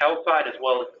hotel side as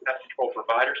well as the pest control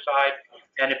provider side,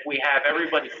 and if we have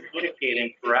everybody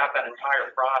communicating throughout that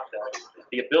entire process,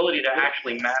 the ability to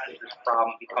actually manage this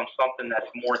problem becomes something that's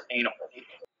more attainable.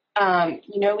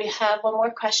 We have one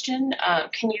more question.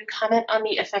 Can you comment on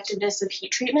the effectiveness of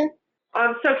heat treatment?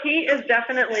 So heat is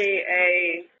definitely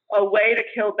a way to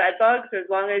kill bed bugs as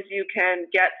long as you can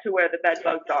get to where the bed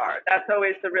bugs are. That's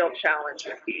always the real challenge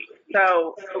with heat.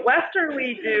 So at Western,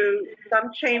 we do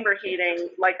some chamber heating,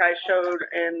 like I showed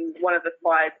in one of the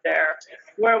slides there,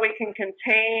 where we can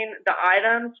contain the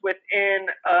items within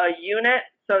a unit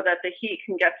so that the heat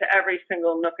can get to every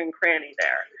single nook and cranny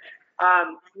there.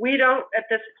 We don't, at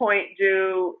this point,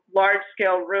 do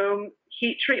large-scale room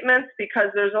heat treatments because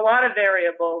there's a lot of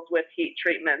variables with heat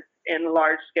treatments in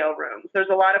large-scale rooms. There's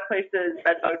a lot of places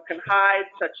bed bugs can hide,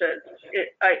 such as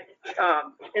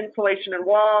insulation in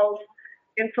walls,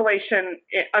 insulation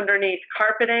underneath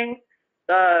carpeting,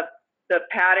 the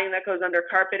padding that goes under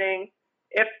carpeting.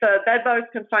 If the bed bugs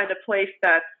can find a place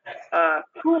that's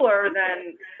cooler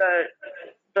than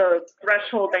the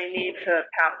threshold they need to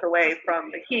pass away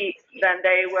from the heat, then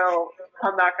they will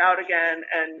come back out again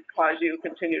and cause you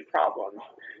continued problems.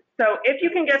 So if you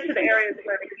can get to the areas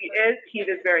where the heat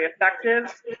is very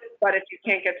effective, but if you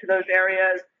can't get to those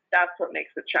areas, that's what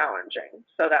makes it challenging.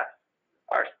 So that's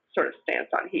our sort of stance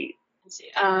on heat.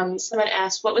 Someone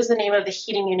asked, what was the name of the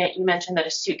heating unit you mentioned that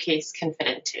a suitcase can fit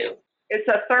into? It's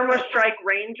a ThermoStrike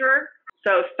Ranger.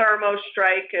 So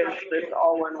ThermoStrike is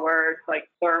all one word, like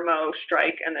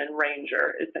ThermoStrike, and then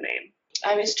Ranger is the name.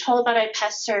 I was told by my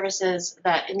pest services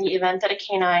that in the event that a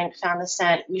canine found the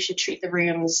scent, we should treat the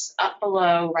rooms up,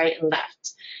 below, right, and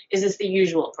left. Is this the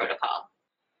usual protocol?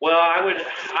 Well, I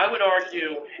would argue,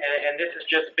 and this is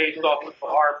just based off of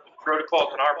our protocols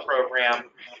in our program,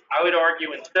 I would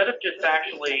argue instead of just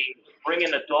actually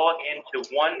bringing a dog into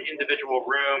one individual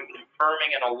room,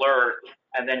 confirming an alert,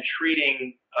 and then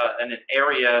treating an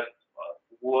area,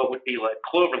 what would be like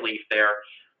cloverleaf there,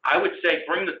 I would say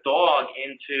bring the dog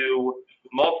into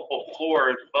multiple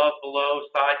floors, above, below,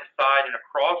 side to side, and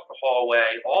across the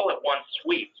hallway, all at one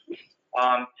sweep,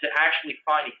 to actually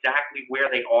find exactly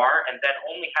where they are, and then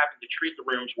only having to treat the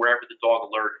rooms wherever the dog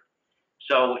alerted.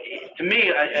 So to me,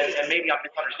 and maybe I'm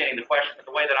misunderstanding the question, but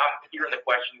the way that I'm hearing the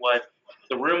question was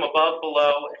the room above,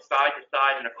 below, side to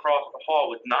side, and across the hall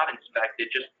was not inspected,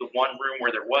 just the one room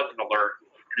where there was an alert.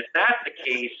 And if that's the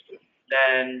case,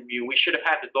 then we should have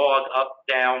had the dog up,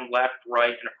 down, left,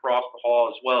 right, and across the hall,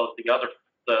 as well as the other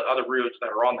rooms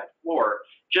that are on that floor,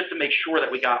 just to make sure that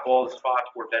we got all the spots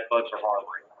where bed bugs are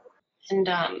harboring. And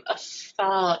a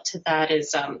follow-up to that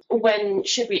is when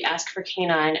should we ask for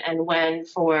canine and when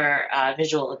for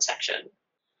visual inspection?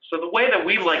 So the way that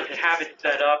we like to have it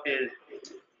set up is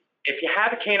if you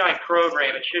have a canine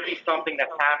program, it should be something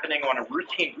that's happening on a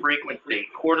routine frequency,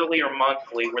 quarterly or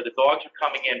monthly, where the dogs are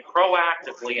coming in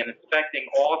proactively and inspecting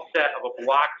all set of a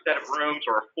block set of rooms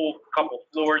or a full couple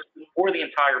floors or the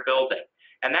entire building.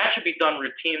 And that should be done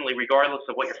routinely, regardless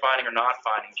of what you're finding or not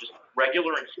finding, just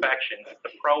regular inspections, the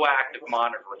proactive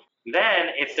monitoring. Then,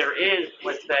 if there is,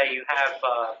 let's say you have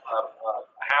a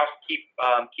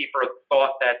housekeeper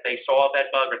thought that they saw a bed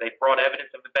bug or they brought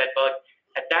evidence of the bed bug,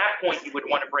 at that point you would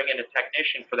want to bring in a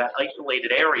technician for that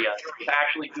isolated area to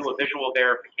actually do a visual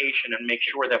verification and make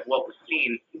sure that what was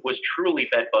seen was truly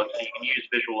bed bugs, so you can use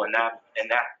visual in that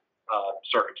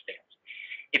circumstance.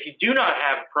 If you do not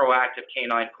have a proactive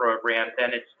canine program,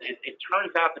 then it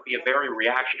turns out to be a very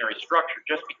reactionary structure,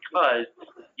 just because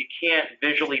you can't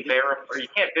visually verify, or you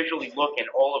can't visually look in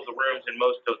all of the rooms in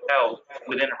most hotels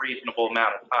within a reasonable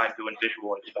amount of time doing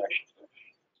visual inspections.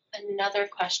 Another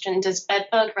question, does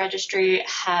Bedbug Registry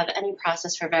have any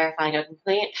process for verifying a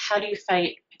complaint? How do you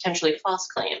fight potentially false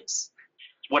claims?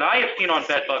 What I have seen on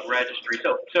Bedbug Registry,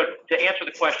 so to answer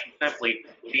the question simply,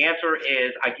 the answer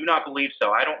is I do not believe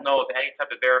so. I don't know of any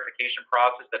type of verification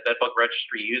process that Bedbug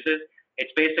Registry uses.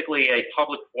 It's basically a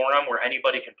public forum where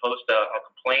anybody can post a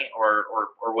complaint or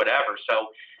whatever.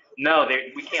 So no,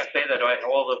 we can't say that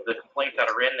all of the complaints that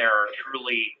are in there are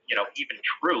truly, even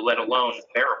true, let alone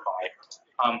verified.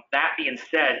 That being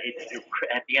said,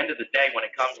 at the end of the day, when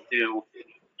it comes to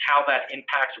how that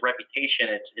impacts reputation,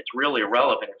 it's really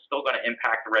irrelevant. It's still going to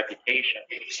impact the reputation.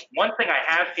 One thing I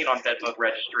have seen on bedbug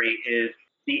registry is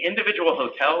the individual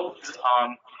hotels,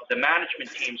 the management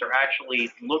teams are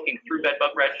actually looking through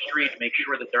bedbug registry to make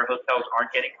sure that their hotels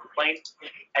aren't getting complaints.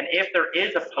 And if there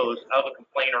is a post of a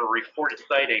complaint or a reported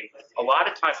sighting, a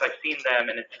lot of times I've seen them,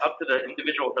 and it's up to the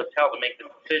individual hotel to make the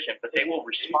decision, but they will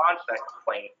respond to that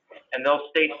complaint, and they'll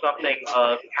state something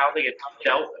of how they had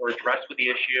dealt or addressed with the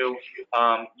issue.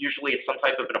 Usually it's some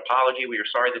type of an apology. We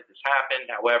are sorry that this happened.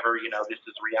 However, this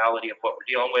is the reality of what we're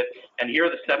dealing with. And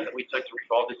here are the steps that we took to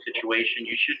resolve this situation.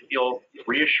 You should feel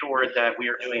reassured that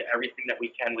we are doing everything that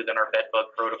we can within our bedbug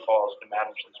protocols to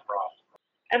manage this problem.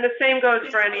 And the same goes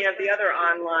for any of the other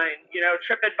online,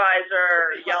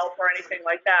 TripAdvisor, Yelp, or anything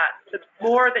like that. The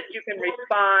more that you can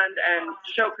respond and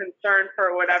show concern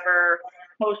for whatever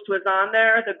post was on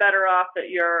there, the better off that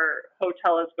your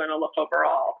hotel is going to look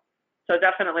overall. So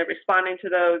definitely responding to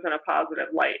those in a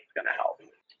positive light is going to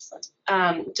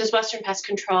help. Does Western Pest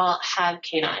Control have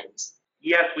canines?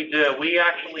 Yes, we do. We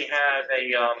actually have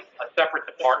a separate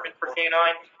department for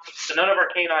canines. So none of our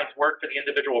canines work for the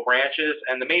individual branches,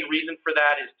 and the main reason for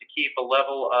that is to keep a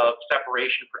level of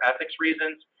separation for ethics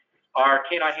reasons. Our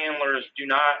canine handlers they're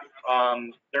not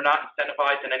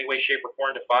incentivized in any way, shape, or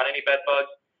form to find any bed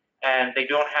bugs, and they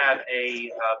don't have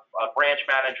a branch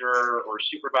manager or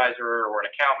supervisor or an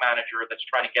account manager that's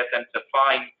trying to get them to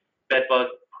find bed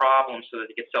bug problems so that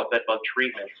they can sell bed bug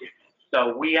treatments.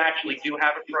 So we actually do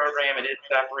have a program. It is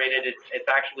separated. It's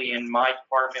actually in my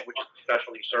department, which is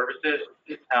specialty services.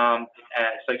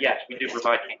 So yes, we do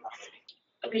provide canines.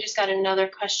 We just got another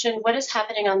question. What is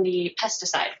happening on the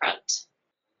pesticide front?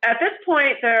 At this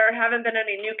point, there haven't been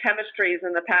any new chemistries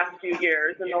in the past few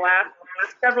years. In the last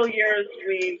several years,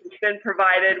 we've been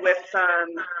provided with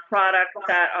some products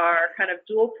that are kind of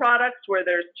dual products, where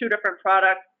there's two different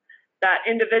products that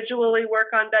individually work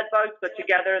on bed bugs, but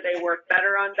together they work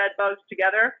better on bed bugs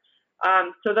together.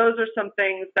 So those are some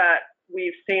things that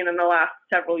we've seen in the last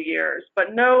several years,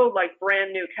 but no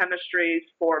brand new chemistries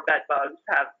for bed bugs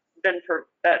have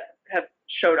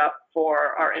showed up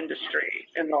for our industry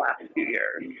in the last few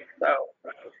years. So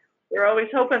we're always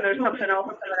hoping there's something else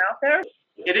coming out there.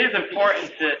 It is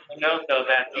important to note, though,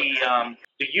 that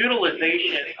the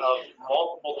utilization of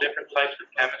multiple different types of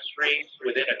chemistries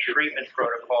within a treatment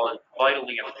protocol is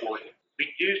vitally important.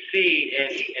 We do see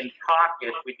in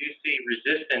pockets, we do see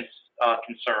resistance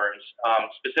concerns,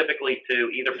 specifically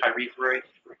to either pyrethroids.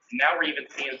 Now we're even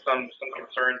seeing some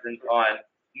concerns on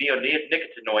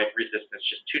neonicotinoid resistance,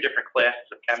 just two different classes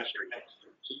of chemistry.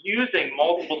 So using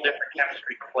multiple different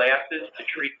chemistry classes to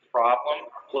treat the problem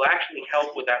will actually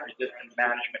help with that resistance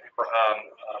management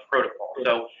protocol.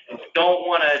 So don't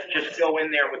want to just go in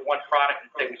there with one product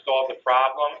and say we solved the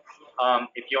problem.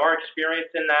 If you are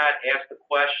experiencing that, ask the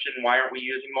question, why aren't we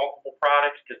using multiple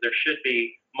products? Because there should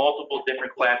be multiple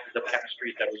different classes of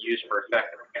chemistries that we use for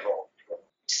effective control.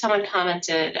 Someone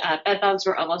commented, bed bugs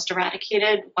were almost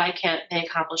eradicated. Why can't they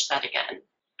accomplish that again?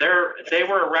 They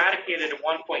were eradicated at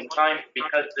one point in time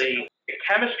because the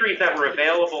chemistries that were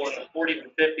available in the 40s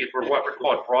and 50s were what were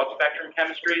called broad spectrum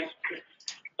chemistries.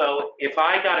 So if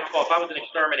I was an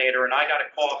exterminator and I got a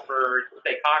call for,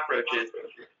 say, cockroaches,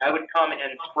 I would come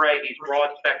and spray these broad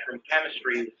spectrum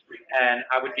chemistries, and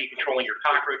I would be controlling your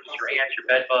cockroaches, your ants, your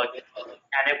bed bugs,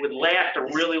 and it would last a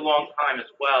really long time as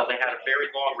well. They had a very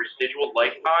long residual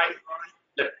lifetime.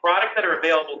 The products that are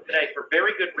available today, for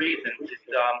very good reasons,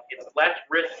 it's less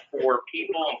risk for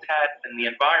people and pets and the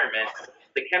environment.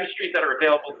 The chemistries that are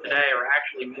available today are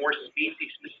actually more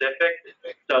species specific.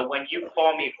 So when you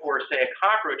call me for, say, a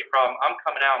cockroach problem, I'm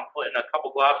coming out and putting a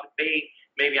couple gloves of bait.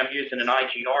 Maybe I'm using an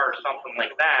IGR or something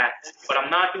like that, but I'm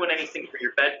not doing anything for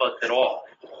your bed bugs at all.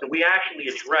 So we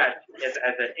actually address,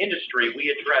 as an industry,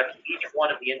 we address each one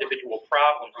of the individual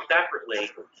problems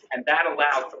separately, and that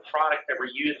allows the product that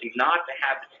we're using not to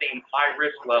have the same high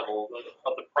risk level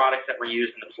of the products that were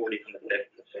used in the 40s and the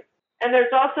 50s. And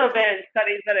there's also been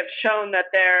studies that have shown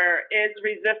that there is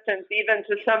resistance even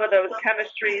to some of those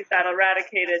chemistries that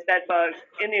eradicated bed bugs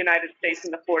in the United States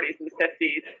in the 40s and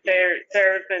 50s.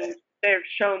 They've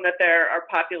shown that there are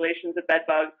populations of bed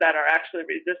bugs that are actually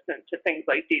resistant to things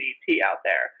like DDT out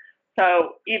there.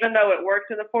 So even though it worked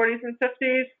in the 40s and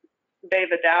 50s, they've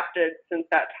adapted since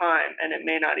that time, and it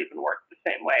may not even work the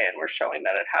same way, and we're showing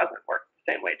that it hasn't worked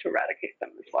the same way to eradicate them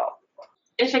as well.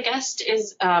 If a guest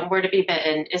were to be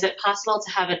bitten, is it possible to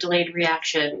have a delayed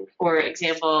reaction, for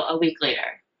example, a week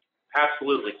later?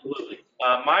 Absolutely.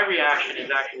 My reaction is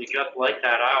actually just like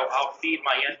that. I'll feed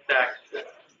my insects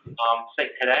say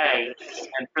today,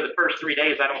 and for the first 3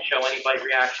 days I don't show any bite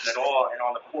reaction at all, and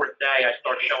on the fourth day I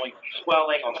start showing some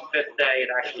swelling. On the fifth day it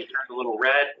actually turns a little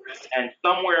red, and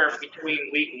somewhere between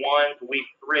week 1 to week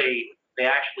 3 they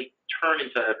actually turn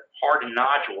into hardened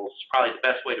nodules. Is probably the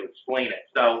best way to explain it.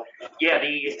 So yeah,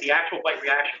 the actual bite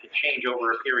reaction can change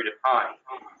over a period of time.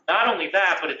 Not only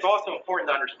that, but it's also important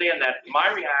to understand that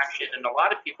my reaction and a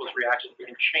lot of people's reactions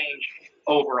can change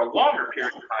over a longer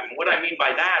period of time. And what I mean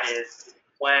by that is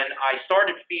when I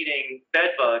started feeding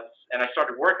bed bugs and I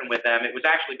started working with them, it was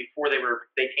actually before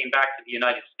they came back to the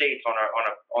United States on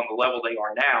the level they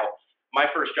are now. My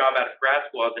first job out of grad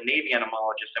school, I was a Navy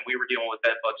entomologist, and we were dealing with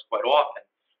bed bugs quite often.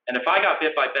 And if I got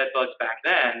bit by bed bugs back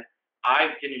then,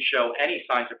 I didn't show any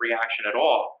signs of reaction at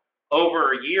all.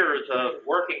 Over years of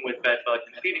working with bed bugs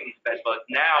and feeding these bed bugs,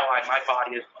 now my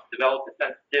body has developed a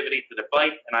sensitivity to the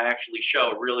bite, and I actually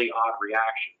show a really odd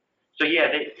reaction. So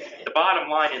yeah, the bottom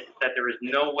line is that there is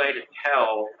no way to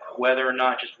tell whether or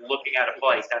not just looking at a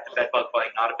bite, that's a bed bug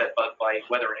bite, not a bed bug bite,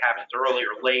 whether it happens early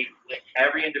or late.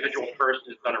 Every individual person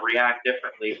is going to react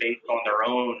differently based on their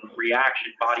own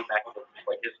reaction body mechanisms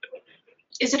like histamine.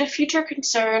 Is it a future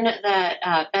concern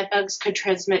that bed bugs could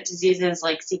transmit diseases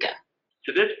like Zika?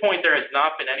 To this point, there has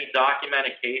not been any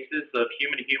documented cases of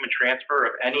human-to-human transfer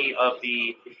of any of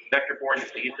the vector-borne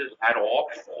diseases at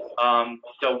all.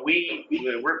 So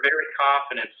we're very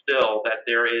confident still that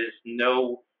there is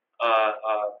no,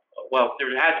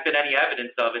 there hasn't been any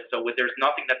evidence of it, so there's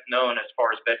nothing that's known as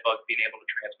far as bed bugs being able to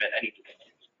transmit any disease.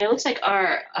 It looks like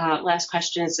our last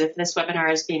question is if this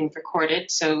webinar is being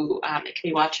recorded, so it can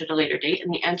be watched at a later date,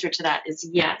 and the answer to that is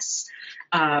yes.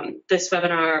 This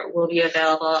webinar will be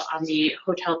available on the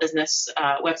hotel business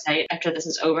website after this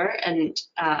is over, and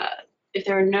if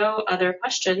there are no other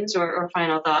questions or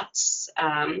final thoughts,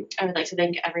 I would like to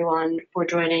thank everyone for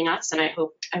joining us, and I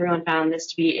hope everyone found this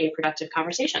to be a productive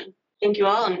conversation. Thank you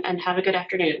all, and have a good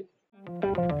afternoon.